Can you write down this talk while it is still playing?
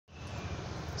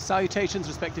Salutations,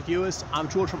 respected viewers. I'm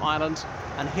George from Ireland,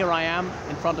 and here I am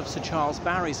in front of Sir Charles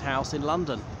Barry's house in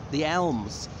London, The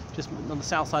Elms, just on the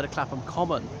south side of Clapham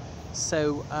Common.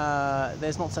 So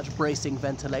there's not such bracing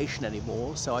ventilation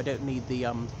anymore, so I don't need the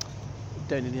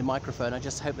microphone. I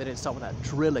just hope they don't start with that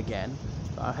drill again.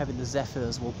 I'm hoping the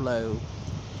zephyrs will blow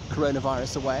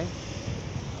coronavirus away.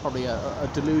 Probably a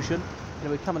delusion.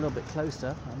 Anyway, we come a little bit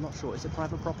closer. I'm not sure. Is it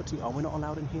private property? Are we not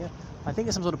allowed in here? I think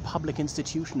it's some sort of public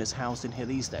institution is housed in here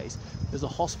these days. There's a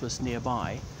hospice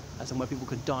nearby, as in where people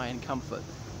can die in comfort.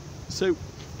 So,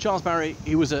 Charles Barry,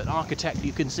 he was an architect.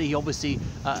 You can see he obviously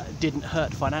didn't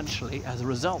hurt financially as a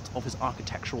result of his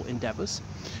architectural endeavours.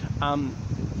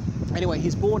 Anyway,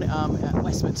 he's born at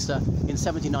Westminster in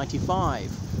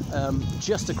 1795,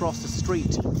 just across the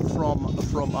street from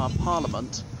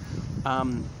Parliament.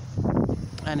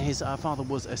 And his father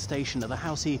was a stationer. The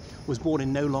house he was born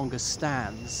in no longer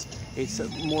stands. It's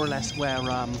more or less where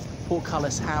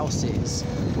Portcullis House is,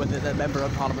 where the Member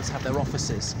of Parliaments have their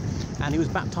offices. And he was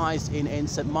baptised in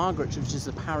St Margaret's, which is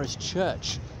the parish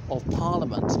church of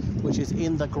Parliament, which is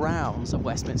in the grounds of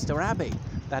Westminster Abbey,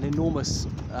 that enormous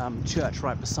church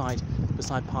right beside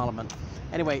Parliament.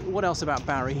 Anyway, what else about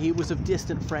Barry? He was of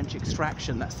distant French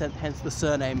extraction, hence the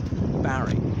surname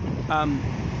Barry.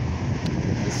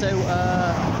 So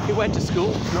he went to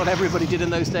school. Not everybody did in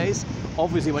those days.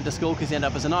 Obviously went to school because he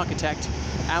ended up as an architect.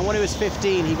 And when he was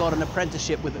 15, he got an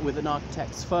apprenticeship with an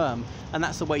architect's firm. And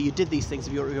that's the way you did these things.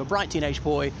 If you're a bright teenage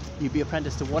boy, you'd be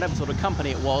apprenticed to whatever sort of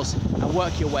company it was and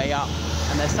work your way up.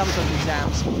 And there's some sort of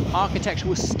exams. Architecture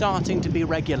was starting to be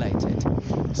regulated.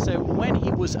 So when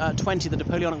he was 20, the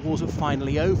Napoleonic Wars were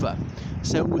finally over.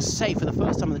 So it was safe for the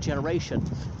first time in the generation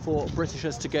for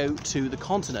Britishers to go to the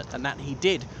continent, and that he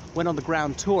did. Went on the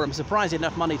ground tour. I'm surprised he had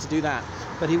enough money to do that.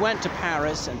 But he went to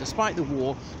Paris, and despite the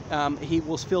war, he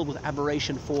was filled with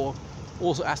admiration for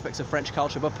all aspects of French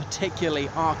culture, but particularly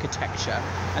architecture,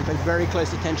 and paid very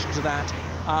close attention to that.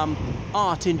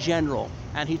 Art in general.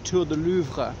 And he toured the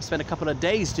Louvre, spent a couple of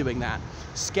days doing that,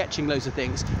 sketching loads of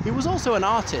things. He was also an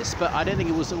artist, but I don't think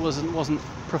he wasn't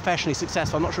professionally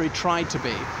successful. I'm not sure he tried to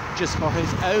be, just for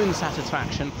his own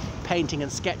satisfaction, painting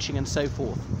and sketching and so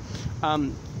forth.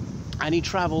 And he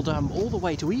travelled all the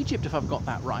way to Egypt, if I've got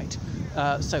that right.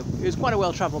 So he was quite a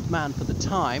well-travelled man for the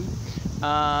time.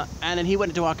 And then he went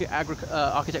into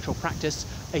architectural practice.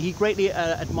 He greatly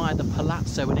admired the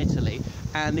Palazzo in Italy,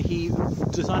 and he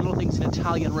designed a lot of things in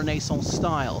Italian Renaissance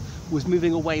style, was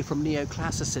moving away from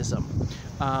neoclassicism.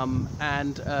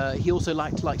 And he also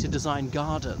liked to design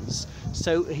gardens.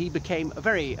 So he became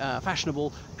very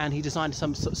fashionable, and he designed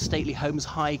some sort of stately homes,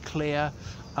 Highclere,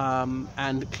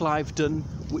 and Cliveden,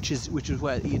 which is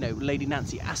where, you know, Lady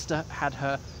Nancy Astor had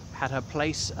her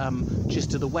place,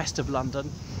 just to the west of London,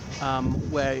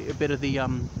 where a bit of the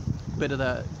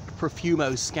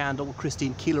Profumo scandal,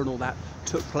 Christine Keeler and all that,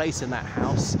 took place in that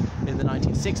house in the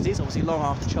 1960s, obviously long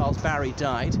after Charles Barry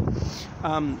died,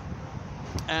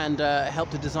 and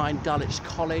helped to design Dulwich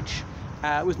College.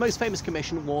 His most famous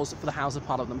commission was for the House of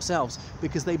Parliament themselves,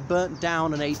 because they burnt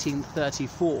down in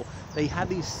 1834. They had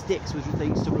these sticks which they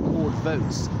used to record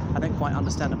votes. I don't quite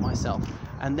understand it myself,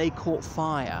 and they caught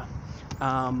fire.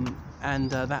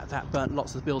 And that burnt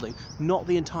lots of the building. Not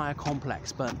the entire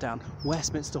complex burnt down.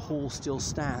 Westminster Hall still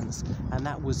stands, and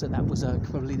that was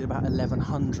completed about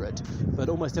 1100. But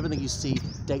almost everything you see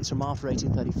dates from after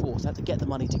 1834. So they had to get the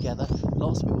money together.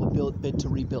 Lots of people bid to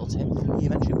rebuild it. He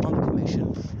eventually won the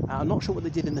commission. I'm not sure what they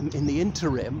did in the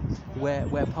interim,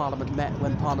 where Parliament met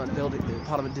when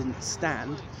Parliament didn't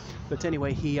stand. But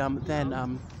anyway, he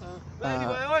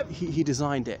he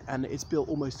designed it, and it's built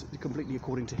almost completely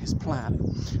according to his plan.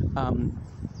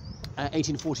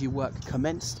 1840 work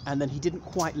commenced, and then he didn't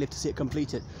quite live to see it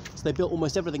completed. So they built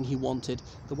almost everything he wanted.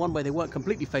 The one way they weren't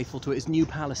completely faithful to it is New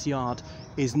Palace Yard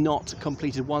is not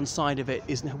completed. One side of it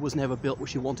was never built,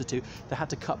 which he wanted to. They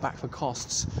had to cut back for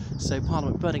costs. So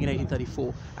Parliament burning in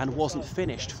 1834 and wasn't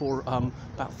finished for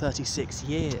about 36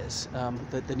 years.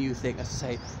 The new thing, as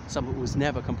I say, some of it was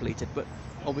never completed, but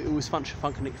it was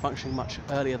functioning much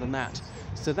earlier than that.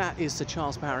 So that is Sir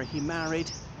Charles Barry. He married.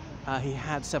 He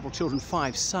had several children,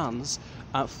 5 sons.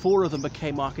 4 of them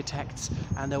became architects,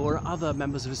 and there were other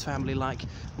members of his family, like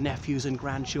nephews and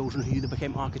grandchildren, who either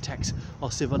became architects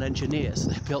or civil engineers.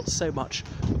 They built so much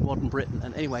of modern Britain.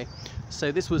 And anyway,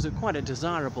 so this was quite a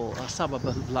desirable suburb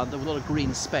of London, with a lot of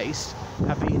green space.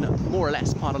 Have been more or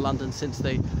less part of London since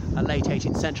the late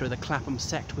 18th century. The Clapham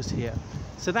sect was here.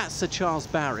 So that's Sir Charles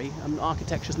Barry.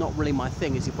 Architecture's not really my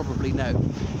thing, as you probably know.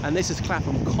 And this is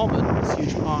Clapham Common, this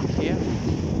huge park here.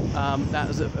 That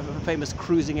was a famous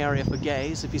cruising area for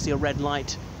gays. If you see a red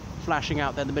light flashing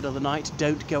out there in the middle of the night.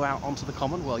 Don't go out onto the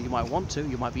common. Well, you might want to.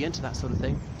 You might be into that sort of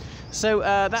thing. So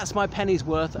that's my penny's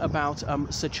worth about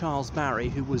Sir Charles Barry,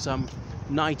 who was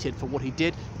knighted for what he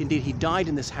did. Indeed, he died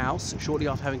in this house shortly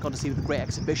after having gone to see the Great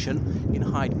Exhibition in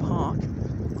Hyde Park,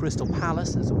 Crystal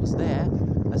Palace, as it was there,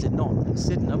 as in not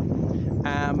Sydenham.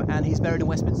 And he's buried in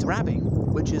Westminster Abbey,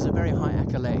 which is a very high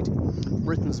accolade,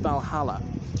 Britain's Valhalla.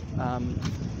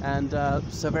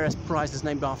 So various prizes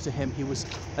named after him.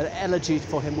 An elegy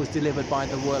for him was delivered by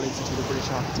the Royal Institute of British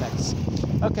Architects.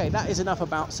 Okay, that is enough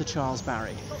about Sir Charles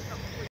Barry.